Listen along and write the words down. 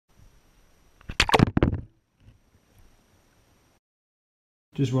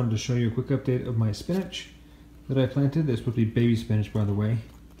Just wanted to show you a quick update of my spinach that I planted. It's supposed to be baby spinach, by the way.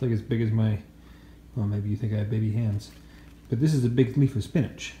 It's like as big as my, well, maybe you think I have baby hands. But this is a big leaf of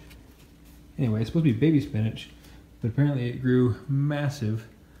spinach. Anyway, it's supposed to be baby spinach, but apparently it grew massive.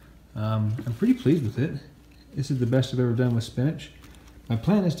 I'm pretty pleased with it. This is the best I've ever done with spinach. My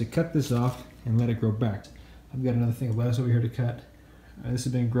plan is to cut this off and let it grow back. I've got another thing of lettuce over here to cut. This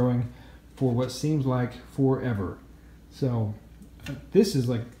has been growing for what seems like forever. So this is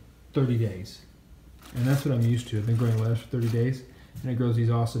like 30 days. And that's what I'm used to. I've been growing lettuce for 30 days. And it grows these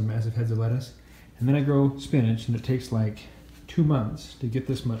awesome massive heads of lettuce. And then I grow spinach, and it takes like 2 months to get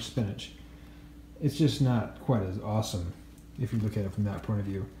this much spinach. It's just not quite as awesome if you look at it from that point of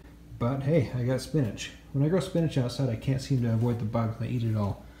view. But hey, I got spinach. When I grow spinach outside, I can't seem to avoid the bugs. I eat it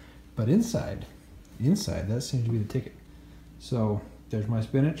all. But inside, that seems to be the ticket. So there's my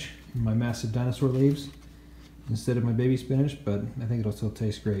spinach, my massive dinosaur leaves, instead of my baby spinach, but I think it'll still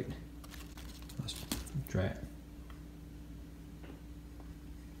taste great. Let's try it.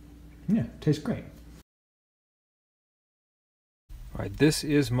 Yeah, it tastes great. Alright, this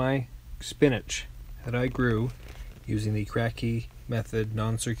is my spinach that I grew using the Kratky method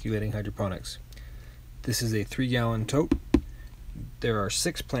non-circulating hydroponics. This is a 3-gallon tote. There are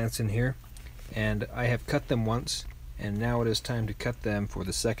 6 plants in here, and I have cut them once, and now it is time to cut them for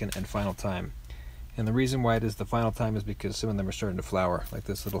the second and final time. And the reason why it is the final time is because some of them are starting to flower, like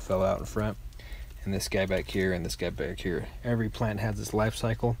this little fella out in front, and this guy back here, and this guy back here. Every plant has its life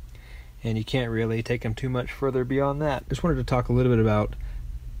cycle, and you can't really take them too much further beyond that. Just wanted to talk a little bit about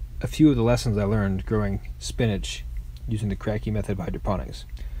a few of the lessons I learned growing spinach using the Kratky method of hydroponics.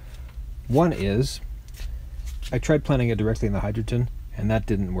 One is, I tried planting it directly in the hydrogen, and that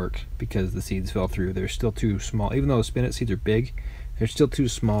didn't work because the seeds fell through. They're still too small. Even though the spinach seeds are big, they're still too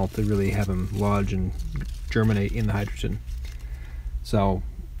small to really have them lodge and germinate in the hydrogen. So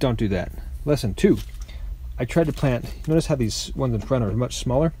don't do that. Lesson 2, I tried to plant, notice how these ones in front are much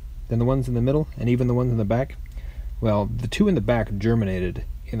smaller than the ones in the middle and even the ones in the back? Well, the 2 in the back germinated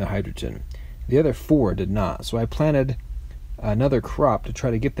in the hydrogen. The other 4 did not. So I planted another crop to try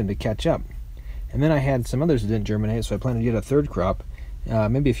to get them to catch up. And then I had some others that didn't germinate, so I planted yet a 3rd crop,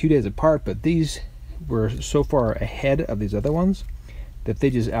 maybe a few days apart, but these were so far ahead of these other ones that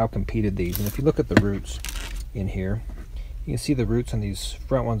they just outcompeted these. And if you look at the roots in here, you can see the roots on these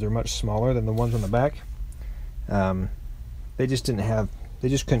front ones are much smaller than the ones on the back. They just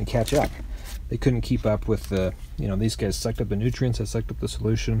couldn't catch up. They couldn't keep up with the, these guys sucked up the nutrients, I sucked up the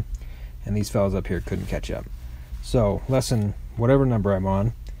solution, and these fellows up here couldn't catch up. So lesson, whatever number I'm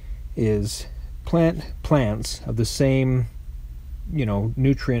on, is plant plants of the same,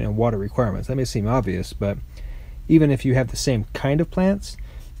 nutrient and water requirements. That may seem obvious, but even if you have the same kind of plants,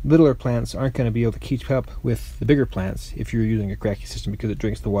 littler plants aren't going to be able to keep up with the bigger plants if you're using a Kratky system because it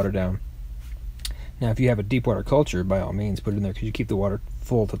drinks the water down. Now, if you have a deep water culture, by all means, put it in there because you keep the water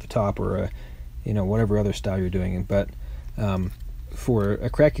full to the top, or whatever other style you're doing. But for a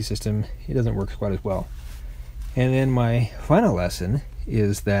Kratky system, it doesn't work quite as well. And then my final lesson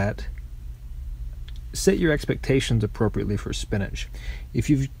is that set your expectations appropriately for spinach. If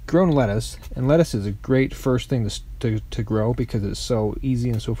you've grown lettuce, and lettuce is a great first thing to grow because it's so easy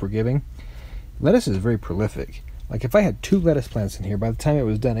and so forgiving, lettuce is very prolific. Like if I had 2 lettuce plants in here, by the time it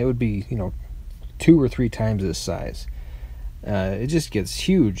was done, it would be 2 or 3 times this size. It just gets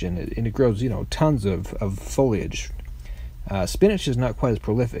huge, and it grows tons of foliage. Spinach is not quite as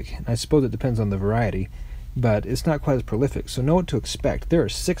prolific, and I suppose it depends on the variety, but it's not quite as prolific, so know what to expect. There are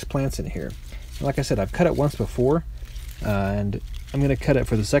 6 plants in here. Like I said, I've cut it once before, and I'm going to cut it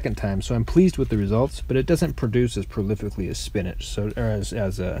for the 2nd time, so I'm pleased with the results, but it doesn't produce as prolifically as spinach, or as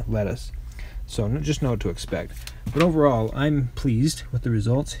lettuce. So just know what to expect. But overall, I'm pleased with the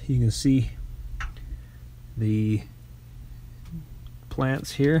results. You can see the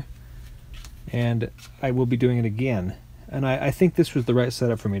plants here, and I will be doing it again. And I think this was the right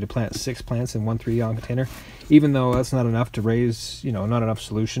setup for me to plant 6 plants in one 3-gallon container, even though that's not enough to raise, not enough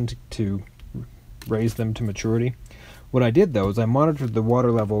solution to raise them to maturity. What I did though is I monitored the water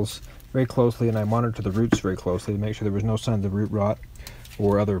levels very closely, and I monitored the roots very closely to make sure there was no signs of root rot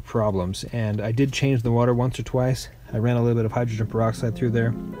or other problems. And I did change the water once or twice. I ran a little bit of hydrogen peroxide through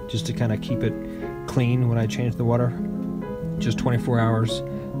there just to kind of keep it clean when I changed the water. Just 24 hours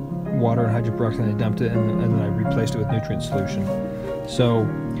water and hydrogen peroxide, and I dumped it, and then I replaced it with nutrient solution. So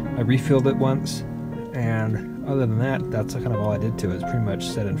I refilled it once, and other than that, that's kind of all I did to it. It's pretty much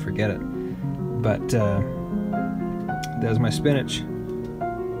set and forget it. But there's my spinach.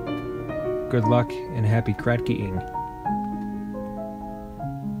 Good luck and happy Kratky-ing.